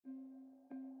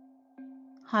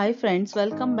Hi friends,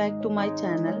 welcome back to my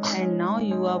channel, and now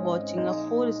you are watching a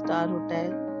 4-star hotel.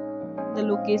 The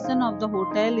location of the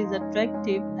hotel is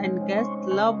attractive and guests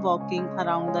love walking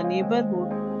around the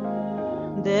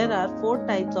neighborhood. There are 4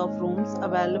 types of rooms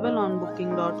available on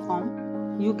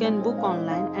booking.com. You can book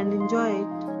online and enjoy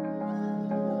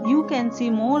it. You can see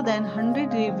more than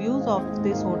 100 reviews of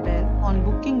this hotel on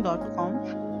booking.com.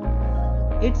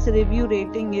 Its review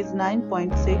rating is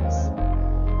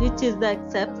 9.6, which is the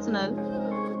exceptional.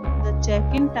 The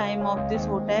check-in time of this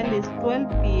hotel is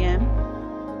 12 p.m.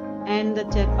 and the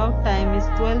check-out time is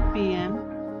 12 p.m.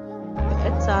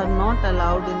 Pets are not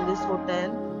allowed in this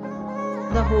hotel.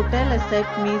 The hotel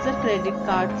accepts major credit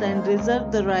cards and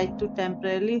reserves the right to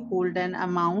temporarily hold an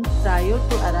amount prior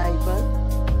to arrival.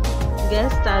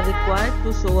 Guests are required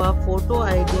to show a photo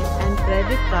ID and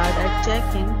credit card at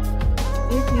check-in.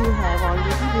 If you have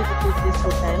already visited this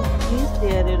hotel, please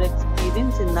share your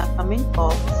experience in the comment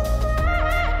box.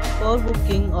 For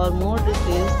booking or more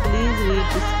details, please read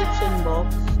description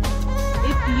box.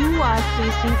 If you are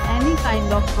facing any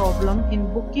kind of problem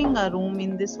in booking a room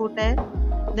in this hotel,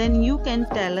 then you can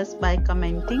tell us by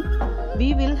commenting.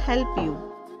 We will help you.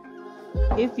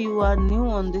 If you are new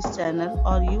on this channel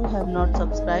or you have not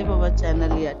subscribed our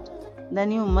channel yet,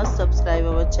 then you must subscribe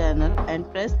our channel and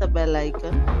press the bell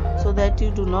icon so that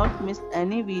you do not miss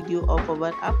any video of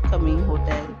our upcoming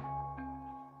hotel.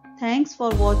 Thanks for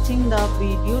watching the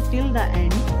video till the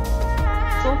end.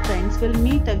 So friends, will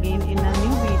meet again in a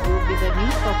new video with a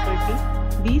new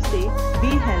property. Be safe, be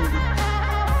healthy.